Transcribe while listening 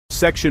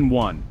Section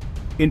 1.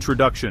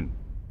 Introduction.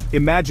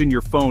 Imagine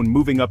your phone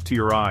moving up to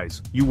your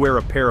eyes. You wear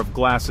a pair of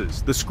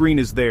glasses. The screen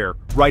is there,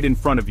 right in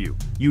front of you.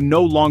 You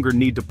no longer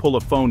need to pull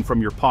a phone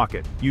from your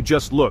pocket. You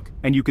just look,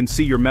 and you can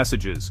see your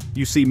messages.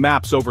 You see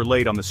maps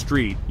overlaid on the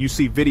street. You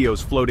see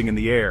videos floating in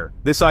the air.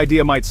 This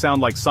idea might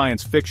sound like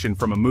science fiction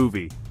from a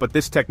movie, but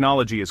this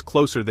technology is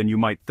closer than you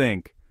might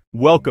think.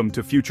 Welcome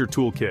to Future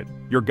Toolkit,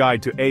 your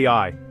guide to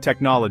AI,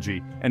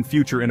 technology, and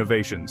future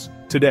innovations.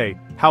 Today,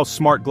 how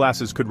smart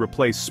glasses could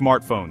replace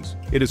smartphones.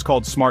 It is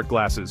called smart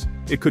glasses.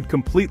 It could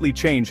completely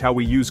change how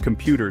we use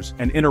computers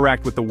and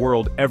interact with the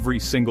world every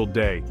single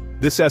day.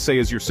 This essay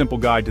is your simple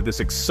guide to this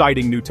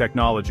exciting new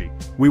technology.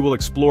 We will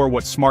explore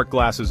what smart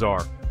glasses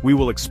are. We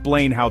will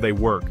explain how they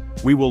work.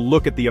 We will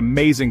look at the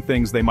amazing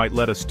things they might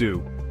let us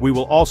do. We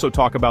will also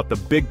talk about the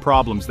big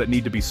problems that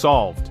need to be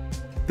solved.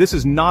 This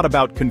is not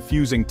about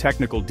confusing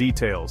technical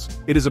details.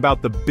 It is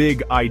about the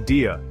big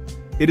idea.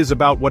 It is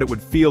about what it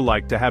would feel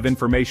like to have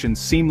information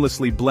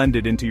seamlessly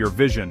blended into your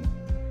vision.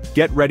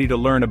 Get ready to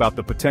learn about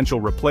the potential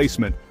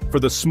replacement for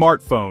the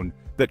smartphone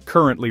that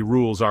currently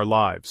rules our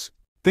lives.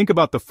 Think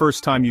about the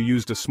first time you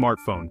used a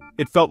smartphone.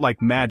 It felt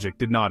like magic,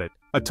 did not it?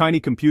 A tiny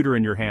computer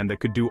in your hand that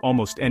could do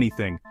almost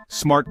anything.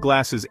 Smart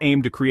glasses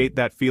aim to create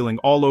that feeling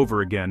all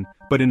over again,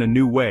 but in a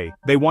new way.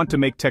 They want to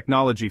make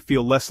technology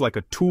feel less like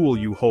a tool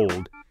you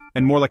hold,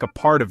 and more like a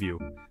part of you.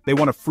 They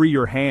want to free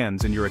your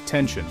hands and your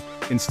attention.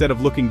 Instead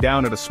of looking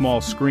down at a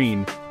small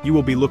screen, you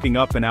will be looking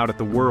up and out at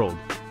the world,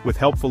 with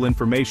helpful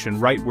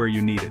information right where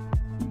you need it.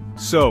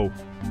 So,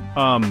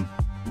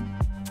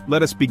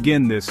 let us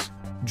begin this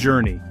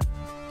journey.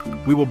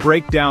 We will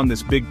break down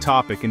this big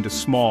topic into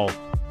small,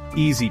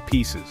 easy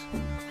pieces.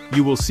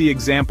 You will see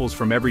examples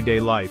from everyday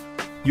life.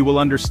 You will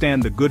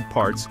understand the good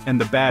parts and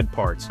the bad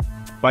parts.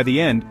 By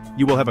the end,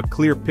 you will have a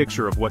clear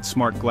picture of what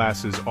smart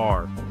glasses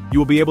are. You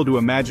will be able to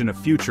imagine a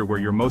future where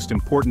your most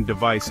important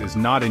device is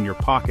not in your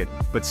pocket,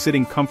 but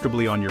sitting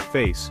comfortably on your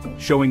face,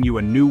 showing you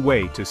a new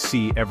way to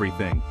see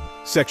everything.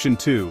 Section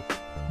 2.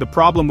 The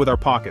problem with our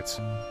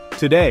pockets.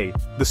 Today,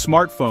 the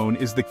smartphone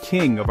is the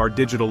king of our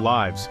digital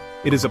lives.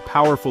 It is a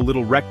powerful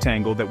little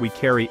rectangle that we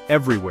carry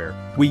everywhere.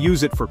 We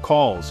use it for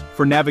calls,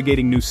 for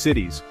navigating new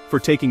cities, for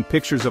taking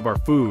pictures of our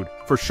food,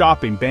 for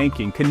shopping,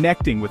 banking,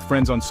 connecting with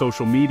friends on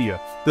social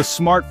media. The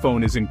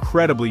smartphone is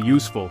incredibly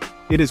useful.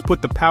 It has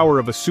put the power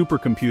of a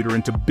supercomputer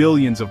into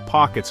billions of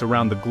pockets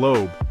around the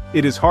globe.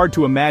 It is hard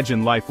to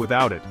imagine life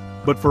without it.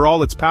 But for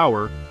all its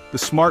power, the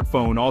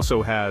smartphone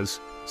also has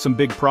some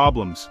big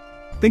problems.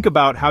 Think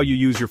about how you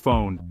use your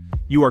phone.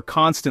 You are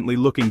constantly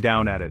looking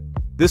down at it.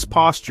 This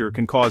posture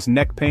can cause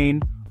neck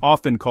pain,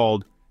 often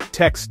called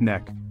text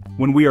neck.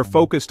 When we are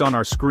focused on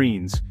our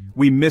screens,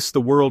 we miss the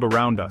world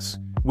around us.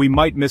 We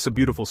might miss a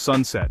beautiful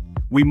sunset.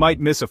 We might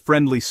miss a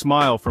friendly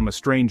smile from a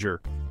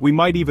stranger. We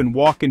might even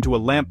walk into a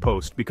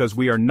lamppost because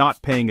we are not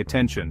paying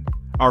attention.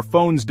 Our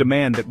phones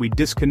demand that we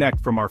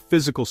disconnect from our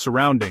physical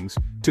surroundings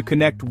to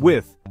connect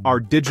with our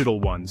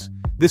digital ones.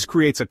 This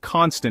creates a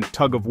constant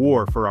tug of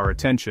war for our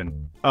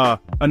attention.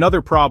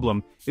 Another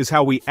problem is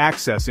how we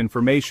access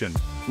information.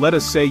 Let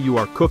us say you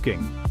are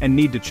cooking and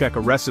need to check a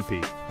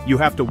recipe. You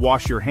have to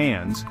wash your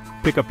hands,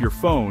 pick up your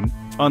phone,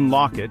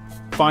 unlock it,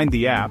 find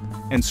the app,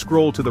 and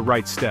scroll to the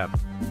right step.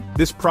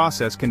 This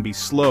process can be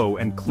slow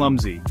and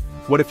clumsy.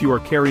 What if you are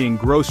carrying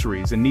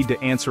groceries and need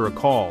to answer a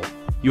call?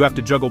 You have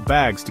to juggle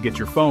bags to get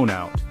your phone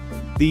out.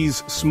 These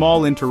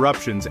small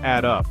interruptions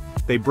add up.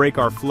 They break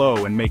our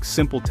flow and make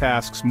simple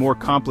tasks more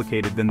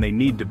complicated than they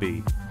need to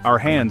be. Our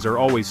hands are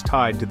always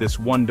tied to this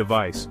one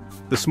device.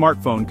 The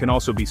smartphone can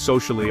also be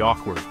socially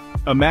awkward.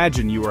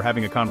 Imagine you are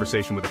having a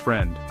conversation with a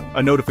friend.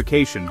 A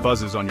notification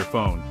buzzes on your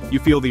phone. You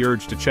feel the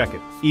urge to check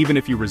it. Even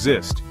if you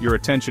resist, your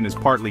attention is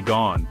partly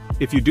gone.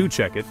 If you do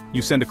check it,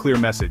 you send a clear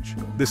message.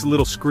 This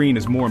little screen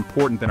is more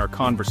important than our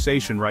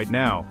conversation right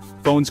now.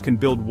 Phones can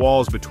build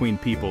walls between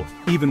people,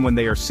 even when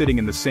they are sitting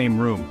in the same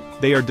room.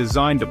 They are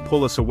designed to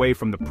pull us away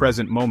from the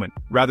present moment,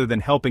 rather than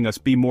helping us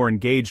be more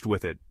engaged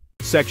with it.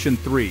 Section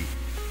 3.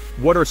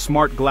 What are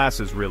smart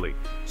glasses really?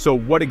 So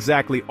what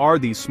exactly are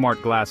these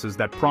smart glasses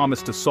that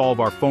promise to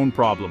solve our phone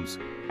problems?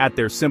 At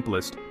their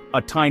simplest,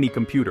 a tiny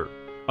computer.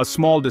 A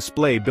small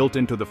display built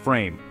into the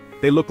frame.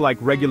 They look like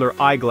regular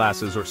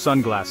eyeglasses or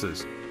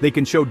sunglasses. They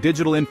can show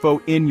digital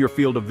info in your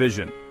field of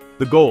vision.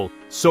 The goal,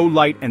 so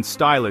light and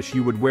stylish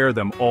you would wear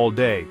them all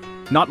day.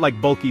 Not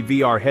like bulky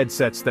VR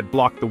headsets that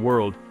block the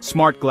world.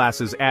 Smart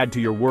glasses add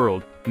to your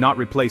world, not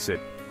replace it.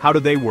 How do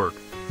they work?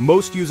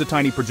 Most use a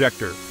tiny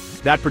projector.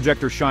 That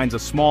projector shines a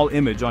small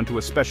image onto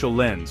a special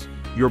lens.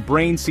 Your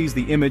brain sees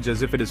the image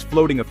as if it is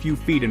floating a few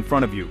feet in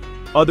front of you.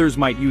 Others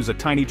might use a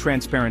tiny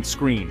transparent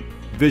screen.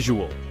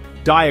 Visual.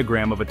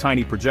 Diagram of a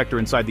tiny projector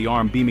inside the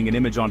arm beaming an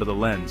image onto the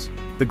lens.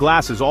 The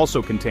glasses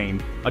also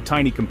contain a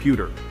tiny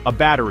computer, a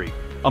battery,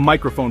 a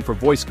microphone for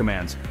voice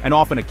commands, and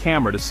often a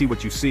camera to see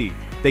what you see.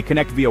 They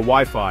connect via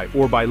Wi-Fi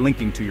or by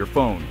linking to your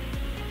phone.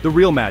 The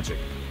real magic.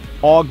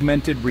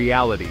 Augmented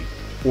reality,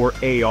 or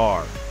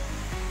AR.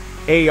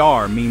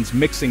 AR means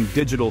mixing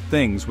digital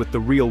things with the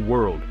real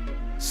world.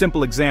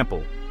 Simple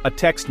example, a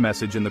text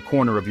message in the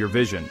corner of your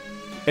vision.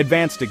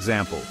 Advanced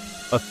example,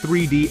 a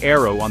 3D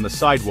arrow on the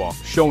sidewalk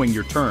showing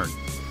your turn.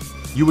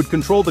 You would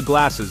control the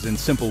glasses in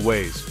simple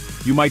ways.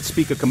 You might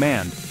speak a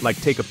command,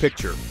 like take a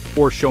picture,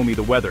 or show me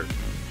the weather.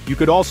 You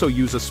could also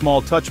use a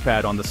small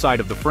touchpad on the side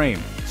of the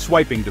frame,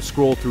 swiping to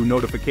scroll through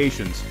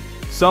notifications.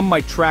 Some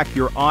might track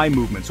your eye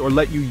movements or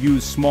let you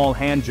use small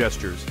hand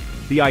gestures.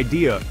 The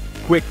idea,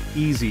 quick,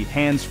 easy,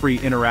 hands-free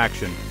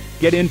interaction.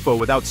 Get info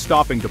without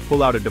stopping to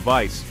pull out a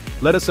device.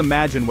 Let us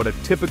imagine what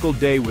a typical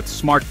day with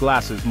smart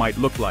glasses might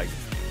look like.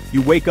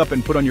 You wake up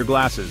and put on your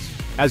glasses.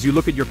 As you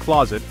look at your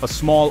closet, a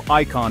small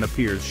icon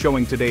appears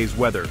showing today's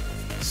weather.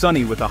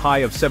 Sunny with a high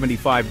of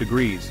 75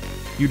 degrees.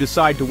 You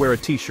decide to wear a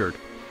t-shirt.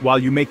 While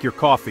you make your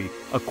coffee,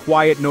 a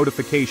quiet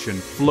notification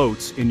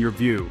floats in your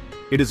view.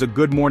 It is a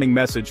good morning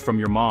message from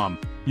your mom.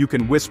 You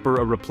can whisper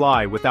a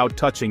reply without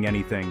touching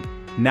anything.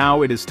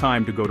 Now it is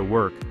time to go to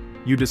work.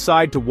 You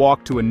decide to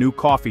walk to a new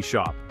coffee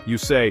shop. You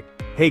say,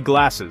 "Hey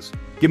glasses,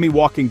 give me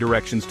walking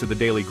directions to the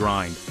daily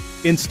grind."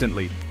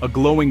 Instantly, a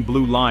glowing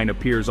blue line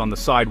appears on the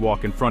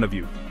sidewalk in front of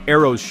you.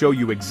 Arrows show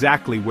you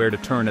exactly where to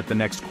turn at the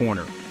next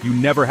corner. You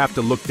never have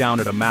to look down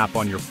at a map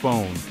on your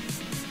phone.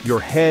 Your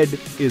head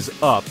is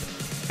up,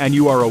 and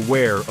you are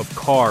aware of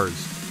cars,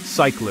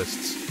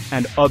 cyclists,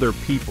 and other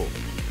people.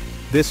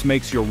 This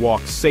makes your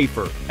walk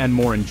safer and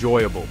more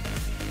enjoyable.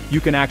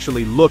 You can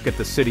actually look at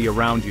the city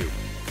around you.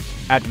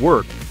 At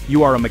work,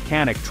 you are a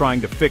mechanic trying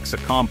to fix a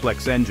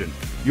complex engine.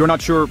 You're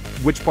not sure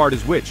which part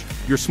is which.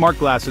 Your smart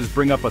glasses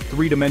bring up a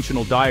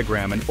three-dimensional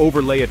diagram and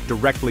overlay it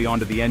directly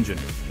onto the engine.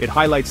 It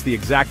highlights the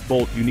exact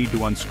bolt you need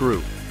to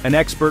unscrew. An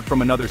expert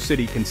from another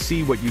city can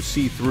see what you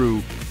see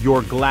through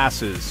your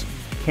glasses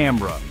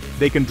camera.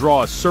 They can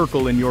draw a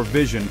circle in your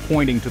vision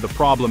pointing to the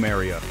problem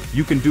area.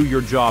 You can do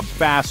your job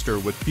faster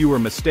with fewer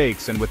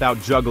mistakes and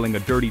without juggling a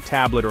dirty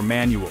tablet or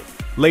manual.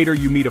 Later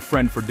you meet a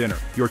friend for dinner.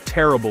 You're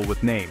terrible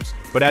with names,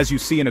 but as you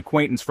see an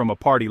acquaintance from a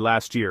party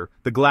last year,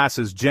 the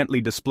glasses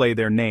gently display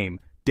their name,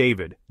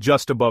 David,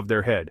 just above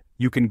their head.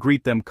 You can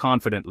greet them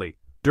confidently.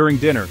 During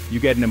dinner,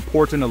 you get an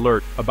important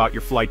alert about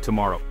your flight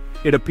tomorrow.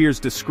 It appears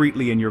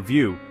discreetly in your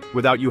view,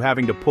 without you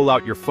having to pull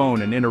out your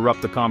phone and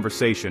interrupt the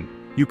conversation.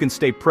 You can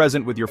stay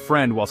present with your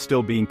friend while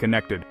still being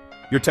connected.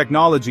 Your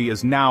technology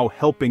is now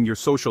helping your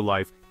social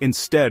life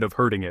instead of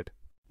hurting it.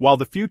 While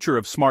the future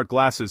of smart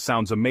glasses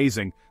sounds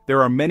amazing,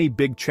 there are many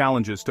big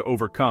challenges to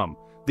overcome.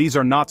 These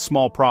are not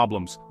small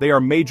problems, they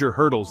are major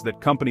hurdles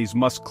that companies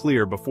must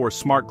clear before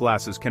smart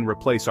glasses can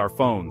replace our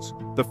phones.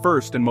 The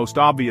first and most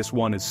obvious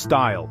one is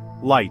style,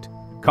 light,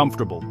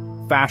 comfortable,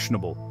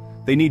 fashionable.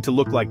 They need to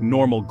look like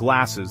normal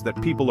glasses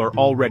that people are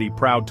already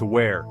proud to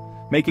wear.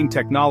 Making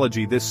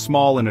technology this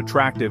small and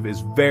attractive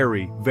is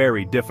very,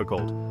 very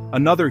difficult.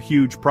 Another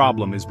huge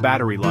problem is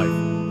battery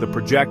life. The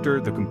projector,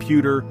 the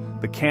computer,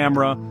 the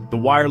camera, the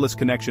wireless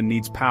connection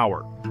needs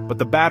power. But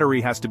the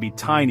battery has to be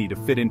tiny to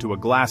fit into a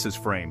glasses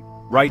frame.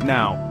 Right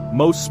now,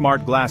 most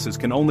smart glasses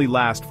can only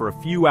last for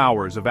a few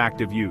hours of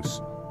active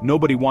use.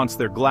 Nobody wants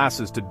their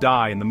glasses to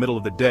die in the middle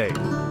of the day.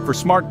 For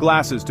smart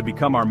glasses to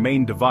become our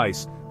main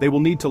device, they will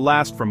need to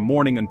last from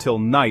morning until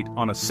night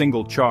on a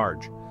single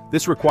charge.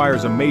 This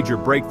requires a major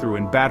breakthrough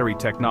in battery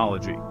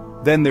technology.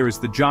 Then there is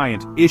the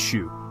giant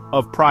issue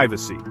of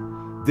privacy.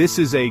 This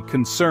is a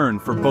concern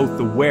for both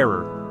the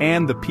wearer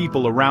and the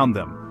people around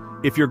them.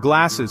 If your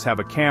glasses have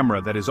a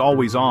camera that is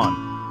always on,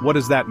 what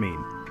does that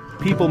mean?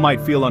 People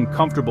might feel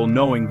uncomfortable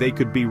knowing they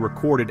could be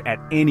recorded at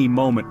any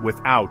moment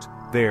without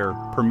their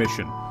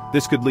permission.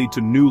 This could lead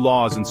to new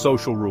laws and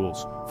social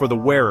rules. For the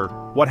wearer,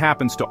 what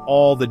happens to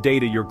all the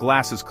data your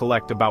glasses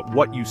collect about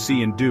what you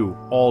see and do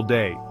all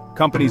day?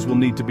 Companies will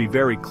need to be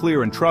very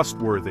clear and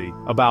trustworthy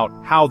about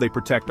how they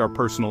protect our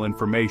personal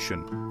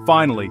information.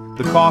 Finally,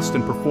 the cost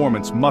and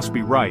performance must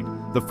be right.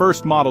 The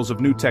first models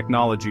of new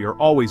technology are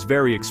always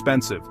very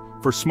expensive.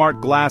 For smart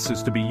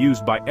glasses to be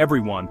used by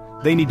everyone,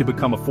 they need to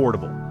become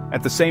affordable.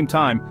 At the same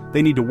time,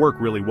 they need to work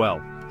really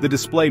well. The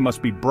display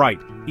must be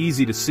bright,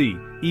 easy to see,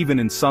 even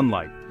in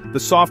sunlight. The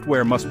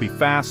software must be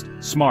fast,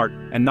 smart,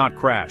 and not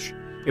crash.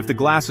 If the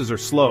glasses are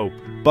slow,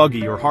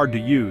 buggy, or hard to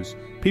use,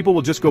 people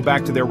will just go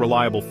back to their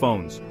reliable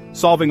phones.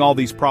 Solving all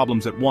these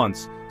problems at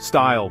once,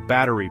 style,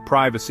 battery,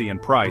 privacy,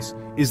 and price,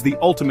 is the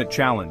ultimate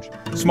challenge.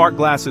 Smart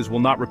glasses will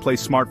not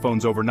replace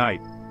smartphones overnight.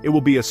 It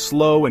will be a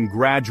slow and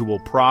gradual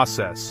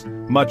process,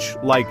 much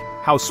like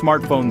how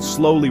smartphones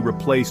slowly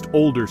replaced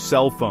older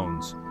cell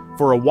phones.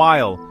 For a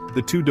while,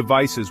 the two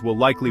devices will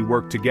likely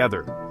work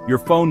together. Your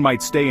phone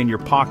might stay in your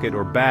pocket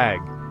or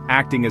bag,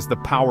 acting as the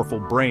powerful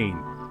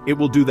brain. It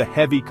will do the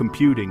heavy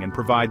computing and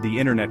provide the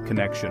internet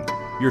connection.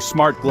 Your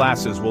smart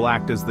glasses will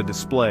act as the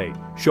display,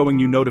 showing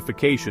you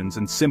notifications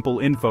and simple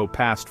info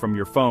passed from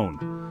your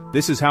phone.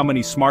 This is how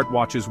many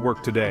smartwatches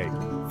work today.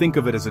 Think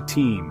of it as a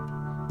team.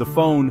 The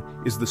phone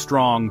is the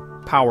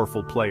strong,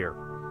 powerful player.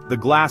 The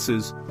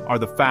glasses are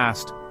the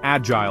fast,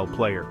 agile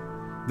player.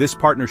 This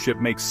partnership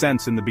makes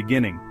sense in the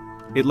beginning.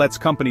 It lets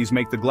companies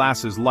make the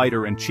glasses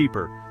lighter and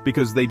cheaper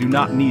because they do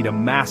not need a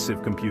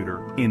massive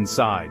computer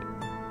inside.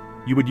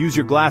 You would use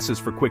your glasses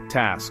for quick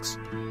tasks,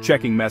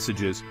 checking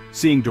messages,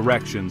 seeing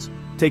directions,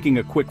 taking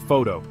a quick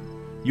photo.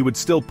 You would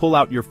still pull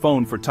out your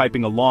phone for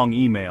typing a long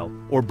email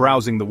or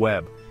browsing the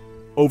web.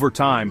 Over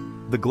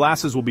time, the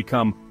glasses will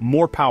become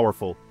more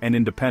powerful and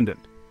independent.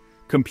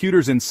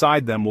 Computers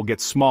inside them will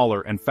get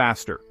smaller and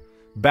faster.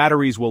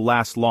 Batteries will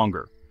last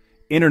longer.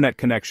 Internet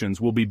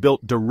connections will be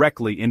built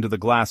directly into the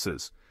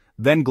glasses.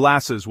 Then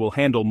glasses will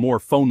handle more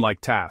phone-like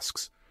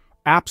tasks.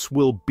 Apps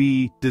will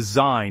be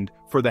designed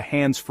for the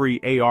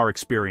hands-free AR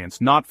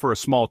experience, not for a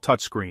small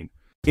touchscreen.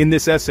 In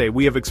this essay,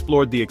 we have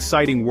explored the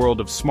exciting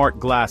world of smart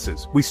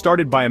glasses. We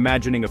started by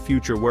imagining a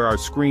future where our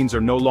screens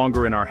are no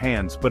longer in our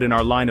hands, but in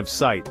our line of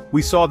sight.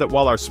 We saw that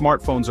while our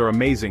smartphones are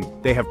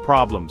amazing, they have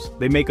problems.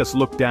 They make us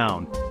look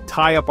down,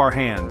 tie up our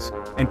hands,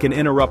 and can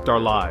interrupt our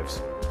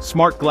lives.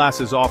 Smart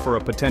glasses offer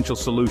a potential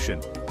solution.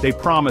 They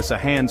promise a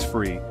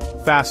hands-free,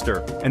 faster,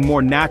 and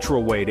more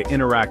natural way to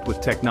interact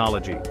with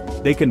technology.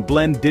 They can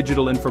blend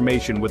digital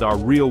information with our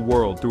real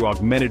world through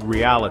augmented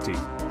reality,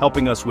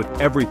 helping us with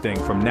everything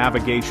from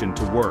navigation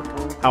to work.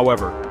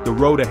 However, the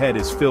road ahead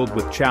is filled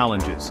with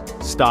challenges: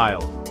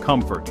 style,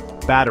 comfort,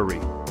 battery,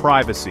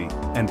 privacy,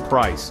 and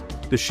price.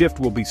 The shift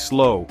will be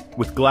slow,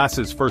 with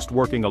glasses first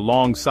working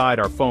alongside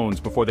our phones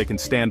before they can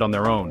stand on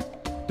their own.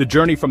 The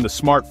journey from the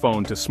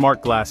smartphone to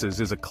smart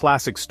glasses is a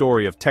classic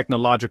story of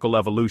technological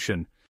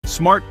evolution.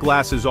 Smart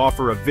glasses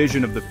offer a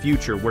vision of the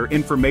future where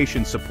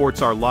information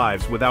supports our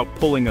lives without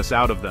pulling us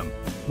out of them.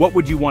 What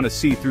would you want to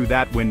see through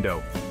that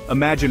window?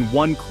 Imagine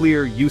one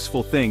clear,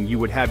 useful thing you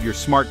would have your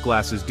smart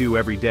glasses do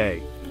every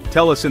day.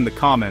 Tell us in the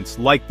comments,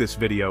 like this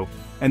video,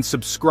 and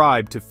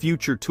subscribe to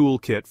Future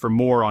Toolkit for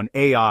more on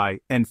AI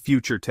and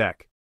future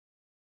tech.